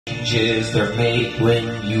changes they're made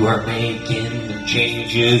when you are making them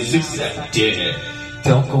changes. Accept it.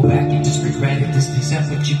 Don't go back and just regret it. Just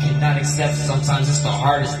accept what you cannot accept. Sometimes it's the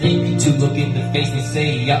hardest thing to look in the face and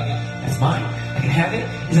say, yup, that's mine. I can have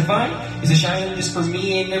it. Is it fine? Is it shining just for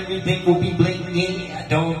me and everything will be blinking? I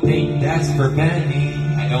don't think that's for many.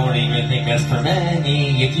 I don't even think that's for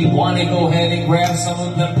many. If you want to go ahead and grab some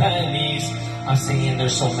of the pennies. I'm saying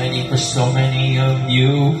there's so many for so many of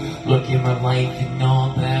you. Look at my life and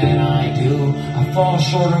all that I do. I fall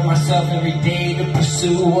short of myself every day to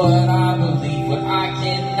pursue what I believe. What I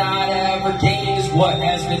cannot ever gain is what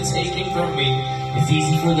has been taken from me. It's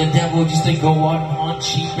easy for the devil just to go on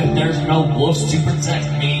cheap, and there's no wolves to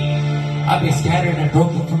protect me. I've been scattered and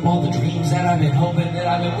broken from all the dreams that I've been hoping, that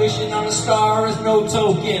I've been wishing on a star as no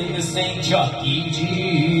token. This ain't Chuck E.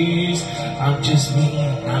 Cheese. I'm just me,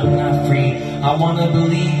 I'm not free. I wanna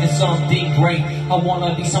believe in something great. I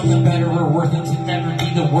wanna be something better or worth it, to never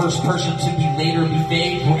be the worst person to be later be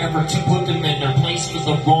fake, whoever to put them in their place for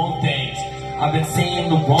the wrong things. I've been saying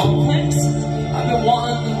the wrong things. I've been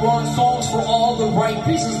wanting the wrong songs for all the right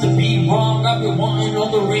reasons to be wrong. I've been wanting all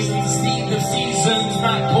the reasons to see the seasons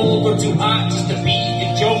not cold or too hot just to be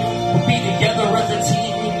a joke. We'll be together as a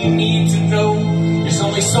team and you need to know there's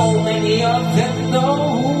only so many of them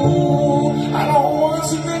though. I don't want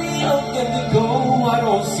so many of them to go. I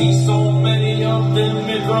don't see so many of them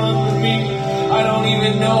in front of me. I don't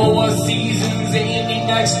even know what season's aiming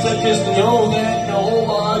next. I just know that no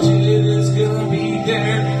budget is gonna be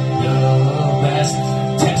there. The best.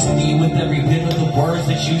 Test me with every bit of the words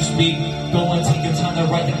that you speak. Go and take your time to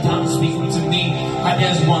write them down, speak them to me. I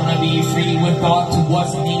just wanna be free with thought to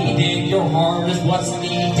what's needed. Your heart is what's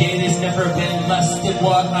needed. It's never been less than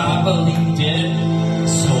what I believed in.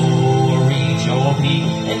 So reach your peak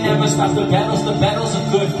and never stop the battles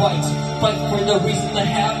of good fights. Fight for the reason to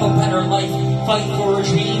have a better life. Fight for a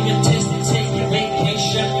dream and just take a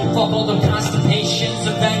vacation. Fuck all the constipations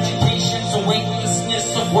of educations, of weightlessness,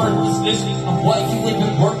 of worthlessness, of what you ain't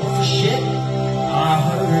been working for shit. I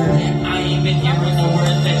heard it, I ain't been hearing the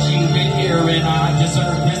words that you've been hearing. I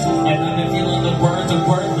deserve this, and I've been feeling the words are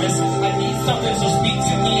worthless. I need something, so speak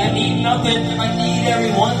to me. I need nothing, I need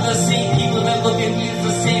everyone, the same people that look at me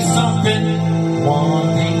to say something.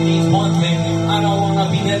 One thing means one thing. I don't wanna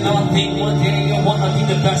be that nothing. One day I wanna be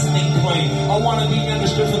the best thing played. I wanna be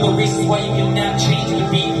understood for the reasons why you cannot change to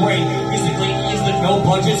be great. Musically is the no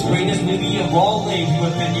budget's greatest movie of all age. But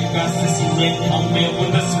then you got Sissy Lynn come in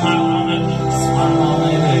with a smile on it. Smile on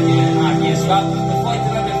it again. I can't stop. The fight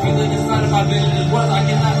that I've been feeling inside of my vision is what I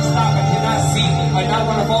cannot stop. I cannot see. I not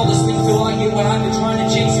run of all this things till I get what I've been trying to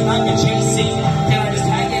chase, and I've been chasing. Can I just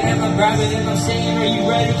hack it and I grab it and I'm saying, are you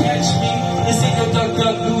ready to catch me? This ain't no duck,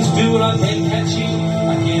 duck, goose, dude, I can't catch you.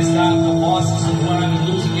 I can't stop the losses, and what I've been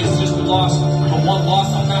losing is just a loss. But one loss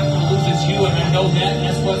I'm not gonna lose, it's you, and I know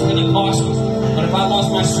that's what's gonna cost me. But if I lost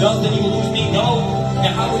myself, then you lose me, no.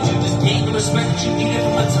 Now how would you just gain the respect that you needed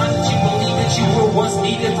from the time that you believed that you were once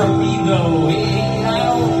needed from me, though? Hey, I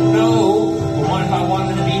don't know. But what if I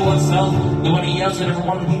wanted to be oneself? Nobody else would ever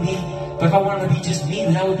want to be me. But if I wanted to be just me,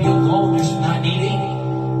 then I would be alone, just not needing.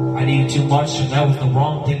 I needed too much, and that was the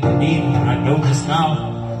wrong thing to need, and I know this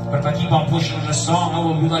now. But if I keep on pushing on this song, I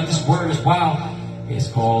will be like this word is wow. It's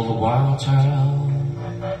called a wild child.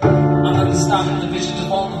 I'm not gonna stop in the visions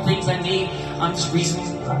of all the things I need. I'm just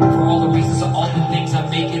reasoning for all the reasons of all the things I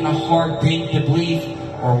make it a hard thing to believe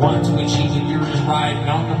or want to achieve. And you're just riding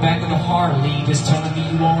on the back of the Harley, just telling me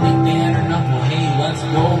you won't ain't bad enough. Well, hey, let's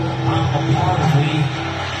go. I'm a part of me.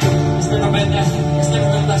 It's never been less, it's never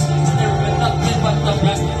been less, it's never been nothing but the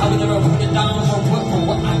best. I would never put it down or put for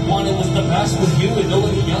what I wanted was the best with you, and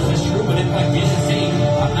nobody else is true. But if I didn't say,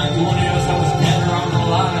 I'm not doing it else, I was dead or I'm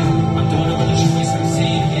alive. I'm doing it with the choice I'm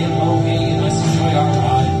saying, hello, hey, let's enjoy our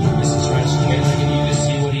ride. This is Rich Kid, I you to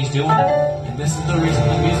see what he's doing. And this is the reason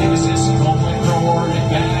the music is just going forward and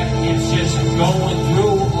back. It's just going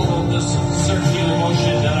through all of this circular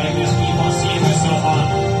motion that I just keep on seeing this so on.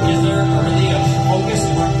 Is there really a focus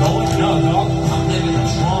we're going? No, dog, I'm living it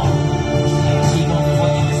strong. I keep on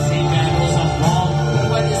fucking the same battles, I'm wrong. What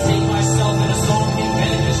if I just say myself in a song and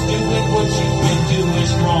then just doing what you've been doing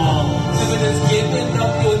strong? If it is giving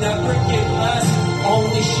up, you'll never get less.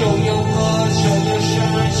 Only show your blood, show your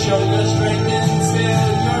shine, show your strength until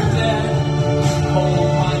you're dead.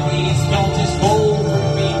 Hold my knees, don't just hold for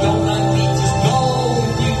me, don't let me just go.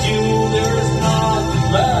 If you do, there's nothing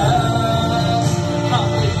left. I'm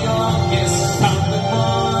the youngest, I'm the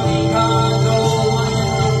money, I know I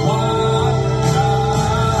am the wild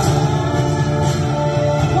child.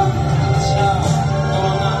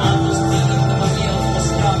 I'm just thinking nobody else will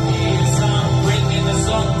stop me. Yes, I'm bringing us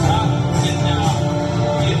up top, and now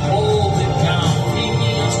get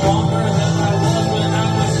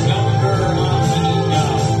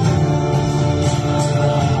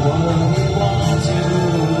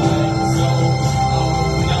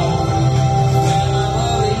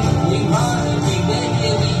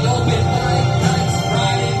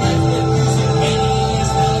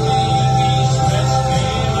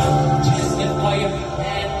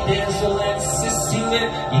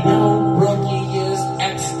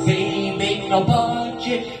no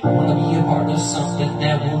budget. I wanna be a part of something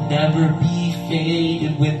that will never be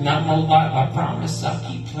faded with. Not no life, I promise I'll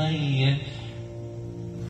keep playing.